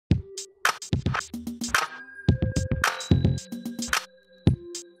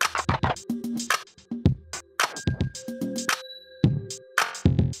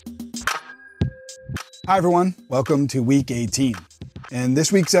Hi everyone, welcome to week 18. In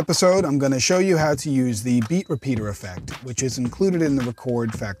this week's episode, I'm going to show you how to use the beat repeater effect, which is included in the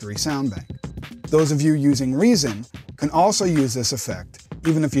Record Factory sound bank. Those of you using Reason can also use this effect,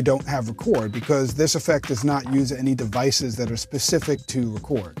 even if you don't have Record, because this effect does not use any devices that are specific to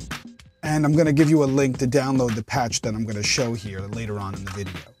Record. And I'm going to give you a link to download the patch that I'm going to show here later on in the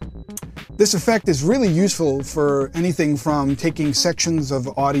video. This effect is really useful for anything from taking sections of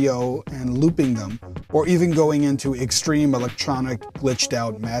audio and looping them, or even going into extreme electronic glitched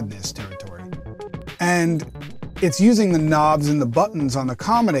out madness territory. And it's using the knobs and the buttons on the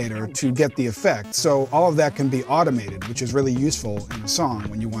combinator to get the effect, so all of that can be automated, which is really useful in a song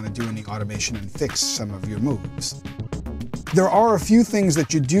when you want to do any automation and fix some of your moves. There are a few things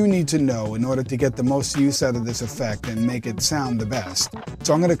that you do need to know in order to get the most use out of this effect and make it sound the best.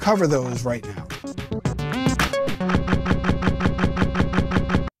 So I'm going to cover those right now.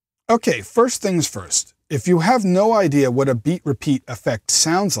 Okay, first things first. If you have no idea what a beat repeat effect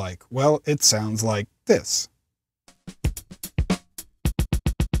sounds like, well, it sounds like this.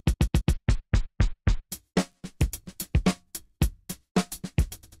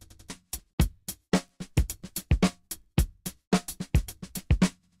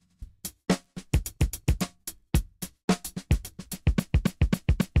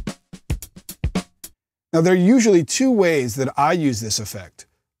 Now, there are usually two ways that I use this effect.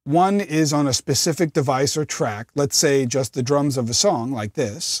 One is on a specific device or track, let's say just the drums of a song like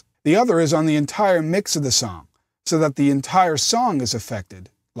this. The other is on the entire mix of the song, so that the entire song is affected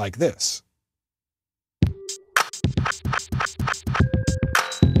like this.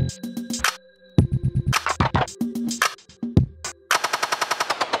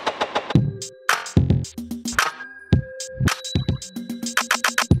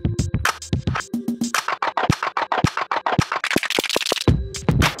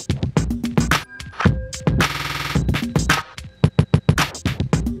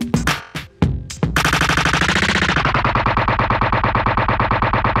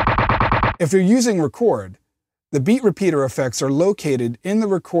 If you're using Record, the beat repeater effects are located in the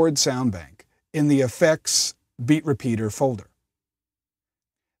Record sound bank in the Effects Beat Repeater folder.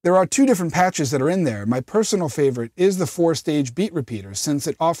 There are two different patches that are in there. My personal favorite is the 4-stage beat repeater, since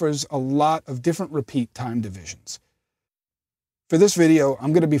it offers a lot of different repeat time divisions. For this video,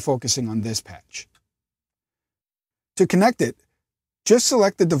 I'm going to be focusing on this patch. To connect it, just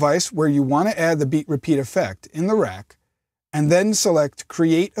select the device where you want to add the beat repeat effect in the rack, and then select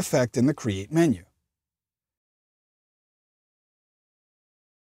Create Effect in the Create menu.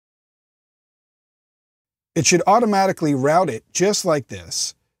 It should automatically route it just like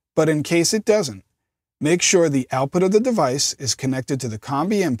this, but in case it doesn't, make sure the output of the device is connected to the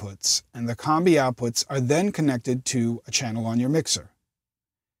combi inputs, and the combi outputs are then connected to a channel on your mixer.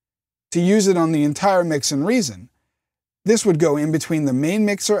 To use it on the entire mix in Reason, this would go in between the main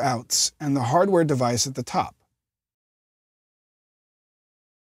mixer outs and the hardware device at the top.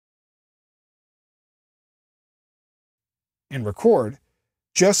 In Record,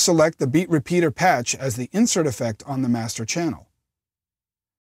 just select the beat repeater patch as the insert effect on the master channel.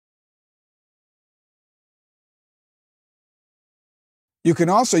 You can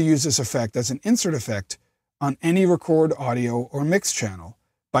also use this effect as an insert effect on any Record audio or mix channel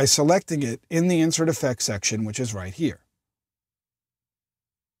by selecting it in the insert effects section, which is right here.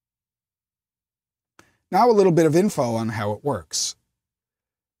 Now a little bit of info on how it works.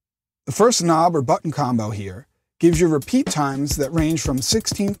 The first knob or button combo here gives you repeat times that range from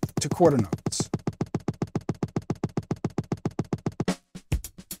 16th to quarter notes.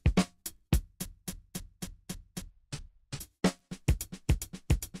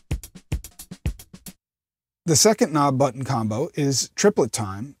 The second knob button combo is triplet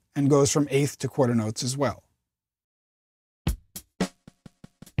time and goes from 8th to quarter notes as well.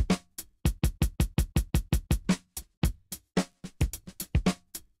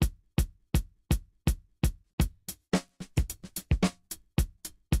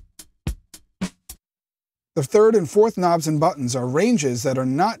 The third and fourth knobs and buttons are ranges that are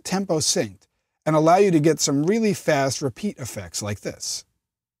not tempo synced and allow you to get some really fast repeat effects like this.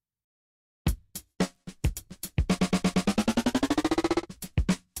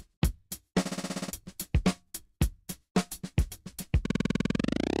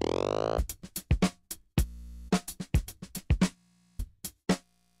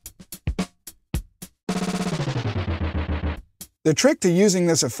 The trick to using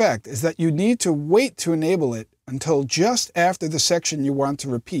this effect is that you need to wait to enable it until just after the section you want to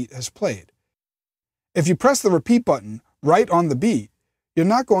repeat has played. If you press the repeat button right on the beat, you're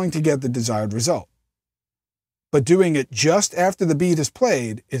not going to get the desired result. But doing it just after the beat is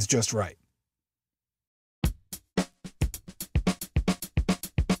played is just right.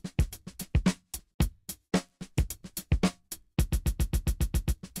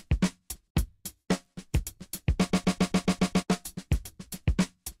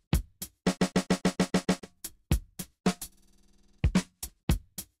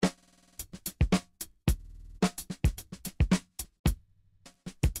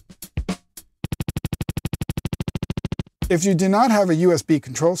 If you do not have a USB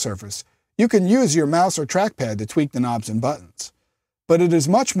control surface, you can use your mouse or trackpad to tweak the knobs and buttons, but it is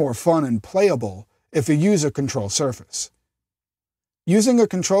much more fun and playable if you use a control surface. Using a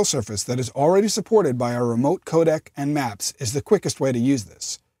control surface that is already supported by a remote codec and maps is the quickest way to use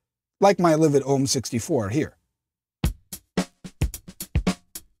this, like my Livid Ohm 64 here.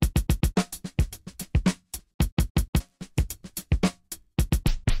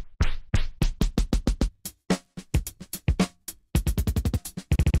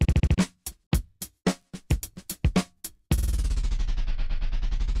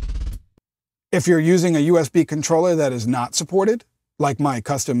 If you're using a USB controller that is not supported, like my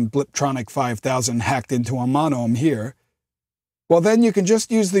custom Bliptronic 5000 hacked into a monohm here, well then you can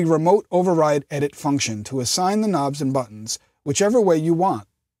just use the remote override edit function to assign the knobs and buttons whichever way you want,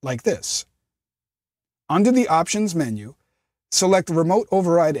 like this. Under the Options menu, select Remote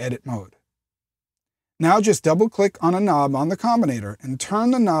Override Edit Mode. Now just double-click on a knob on the combinator and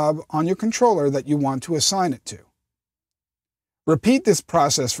turn the knob on your controller that you want to assign it to. Repeat this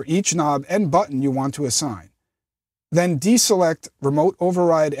process for each knob and button you want to assign. Then deselect Remote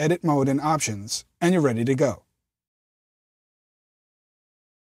Override Edit Mode and Options, and you're ready to go.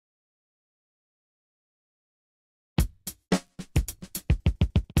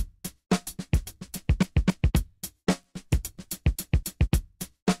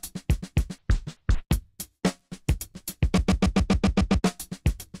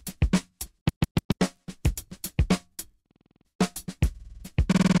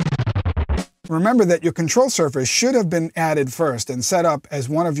 Remember that your control surface should have been added first and set up as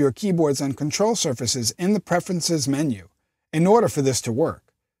one of your keyboards and control surfaces in the Preferences menu in order for this to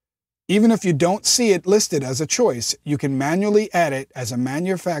work. Even if you don't see it listed as a choice, you can manually add it as a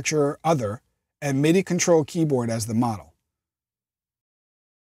manufacturer other and MIDI control keyboard as the model.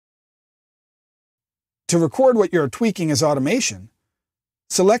 To record what you're tweaking as automation,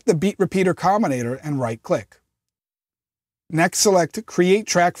 select the Beat Repeater combinator and right-click. Next, select Create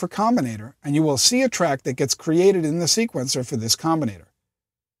Track for Combinator, and you will see a track that gets created in the sequencer for this combinator.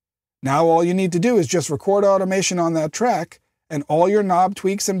 Now all you need to do is just record automation on that track, and all your knob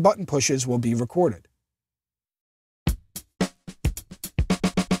tweaks and button pushes will be recorded.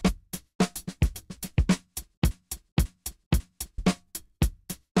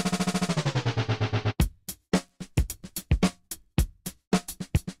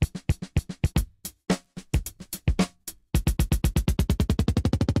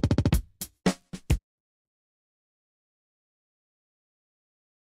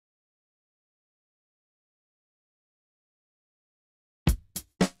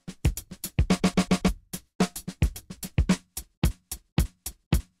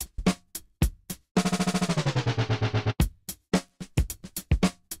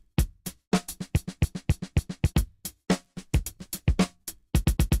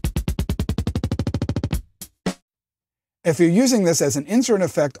 If you're using this as an insert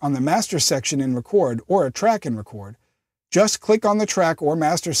effect on the master section in Record or a track in Record, just click on the track or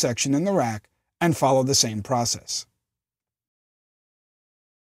master section in the rack and follow the same process.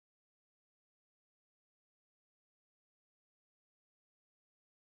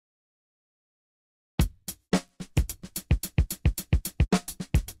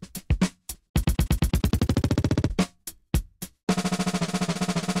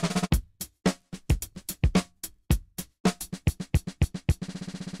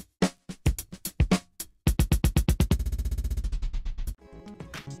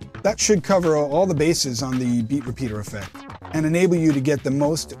 That should cover all the bases on the Beat Repeater effect and enable you to get the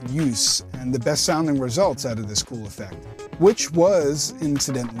most use and the best sounding results out of this cool effect, which was,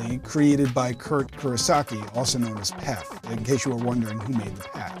 incidentally, created by Kurt Kurosaki, also known as Pef, in case you were wondering who made the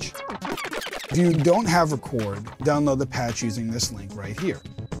patch. If you don't have Record, download the patch using this link right here.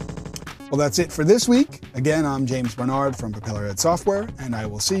 Well, that's it for this week. Again, I'm James Bernard from Propellerhead Software, and I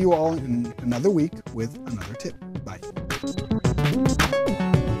will see you all in another week with another tip.